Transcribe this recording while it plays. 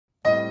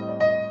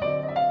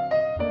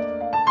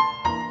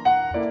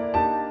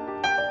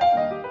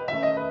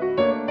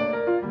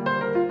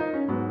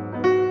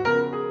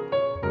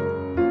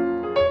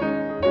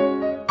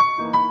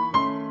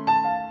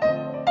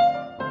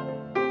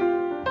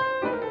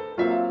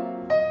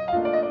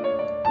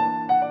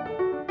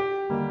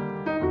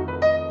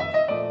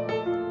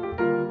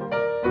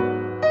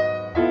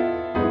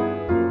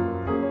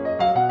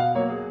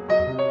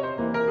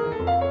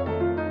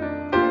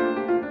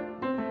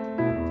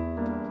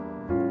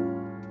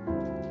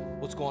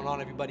What's going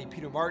on, everybody?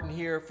 Peter Martin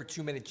here for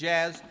 2 Minute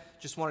Jazz.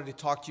 Just wanted to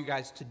talk to you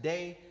guys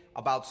today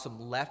about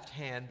some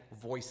left-hand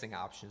voicing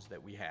options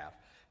that we have.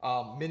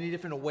 Many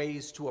different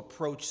ways to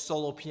approach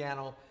solo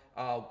piano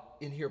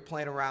in here,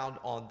 playing around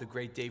on the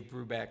great Dave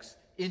Brubeck's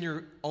In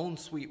Your Own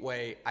Sweet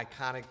Way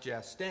iconic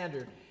jazz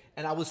standard.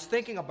 And I was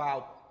thinking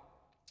about,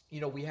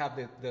 we have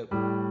the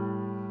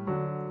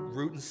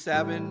root and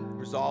 7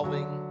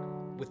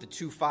 resolving with the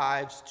 2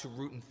 5s to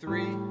root and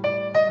 3.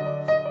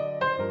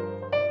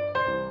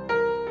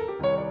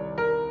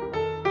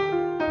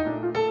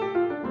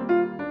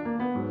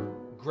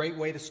 Great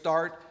way to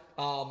start.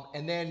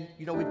 And then,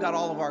 we've got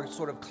all of our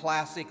sort of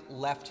classic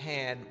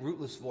left-hand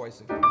rootless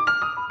voicing.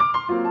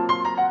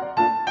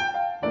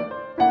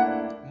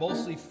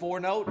 Mostly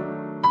 4-note.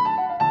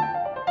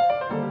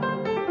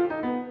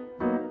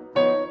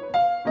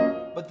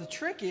 But the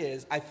trick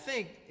is, I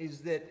think, is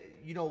that,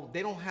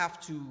 they don't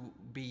have to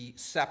be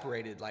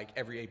separated like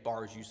every 8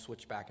 bars you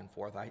switch back and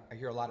forth. I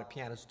hear a lot of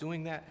pianists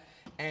doing that.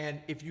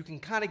 And if you can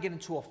kind of get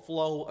into a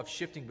flow of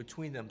shifting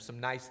between them, some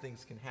nice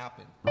things can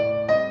happen.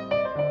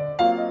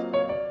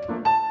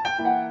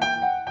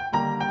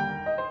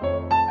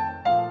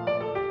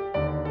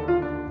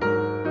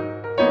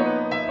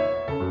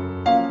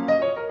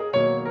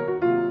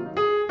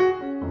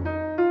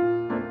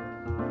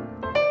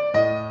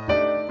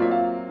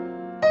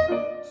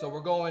 So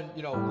we're going,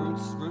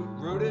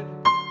 rooted,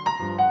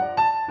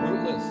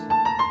 rootless,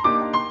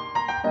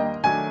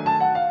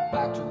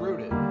 back to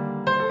rooted,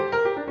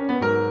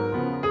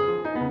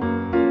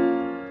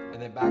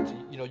 and then back to,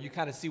 you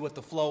kind of see what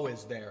the flow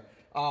is there.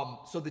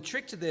 So the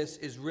trick to this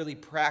is really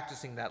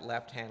practicing that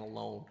left hand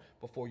alone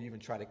before you even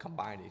try to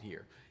combine it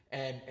here.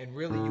 And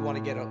really you want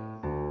to get a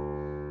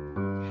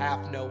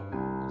half note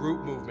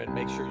root movement,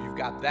 make sure you've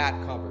got that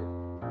covered.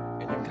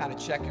 And you can kind of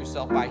check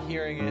yourself by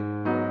hearing it,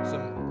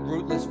 some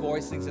rootless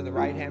voicings in the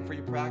right hand for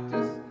your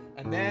practice.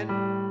 And then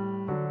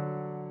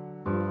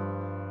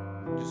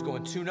just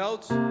going 2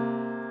 notes.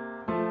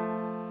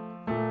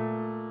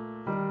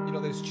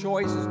 There's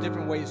choices,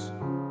 different ways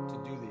to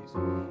do these.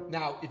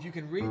 Now, if you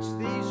can reach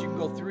these, you can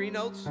go 3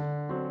 notes.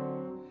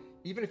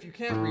 Even if you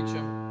can't reach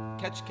them,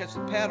 catch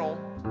the pedal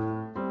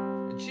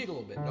and cheat a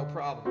little bit, no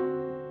problem.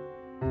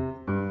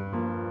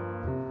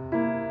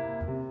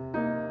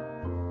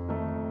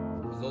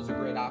 Those are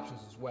great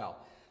options as well.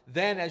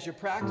 Then as you're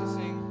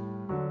practicing,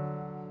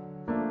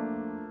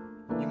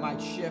 you might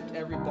shift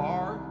every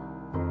bar,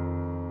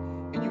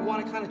 and you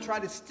want to kind of try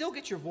to still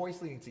get your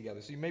voice leading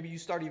together. So maybe you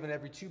start even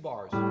every 2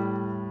 bars. And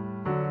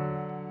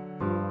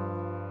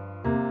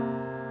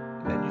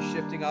then you're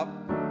shifting up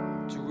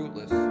to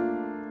rootless.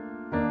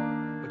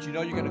 But you're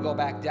going to go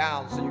back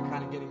down, so you're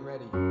kind of getting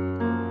ready.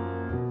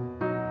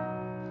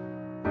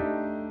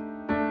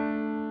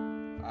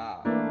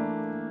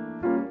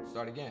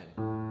 Start again.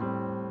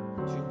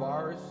 2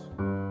 bars.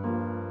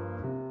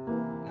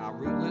 Now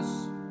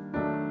rootless.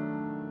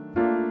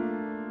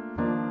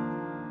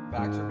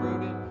 Back to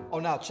rooted. Oh,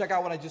 now check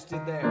out what I just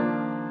did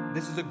there.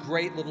 This is a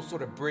great little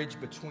sort of bridge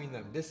between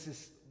them. This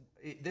is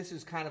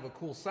kind of a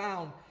cool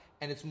sound,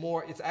 and it's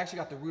actually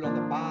got the root on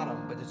the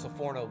bottom, but it's a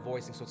 4-note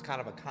voicing, so it's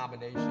kind of a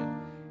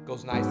combination.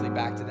 Goes nicely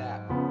back to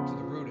that, to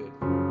the rooted.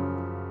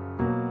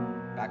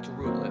 Back to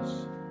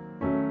rootless.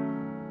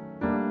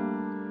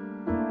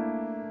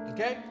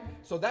 Okay?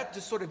 So that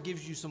just sort of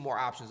gives you some more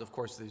options. Of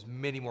course, there's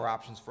many more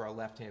options for our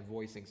left-hand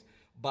voicings,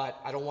 but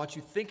I don't want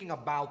you thinking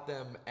about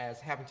them as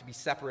having to be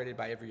separated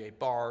by every 8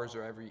 bars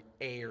or every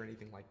A or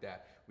anything like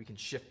that. We can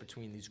shift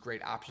between these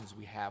great options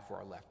we have for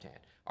our left hand.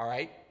 All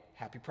right?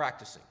 Happy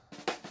practicing.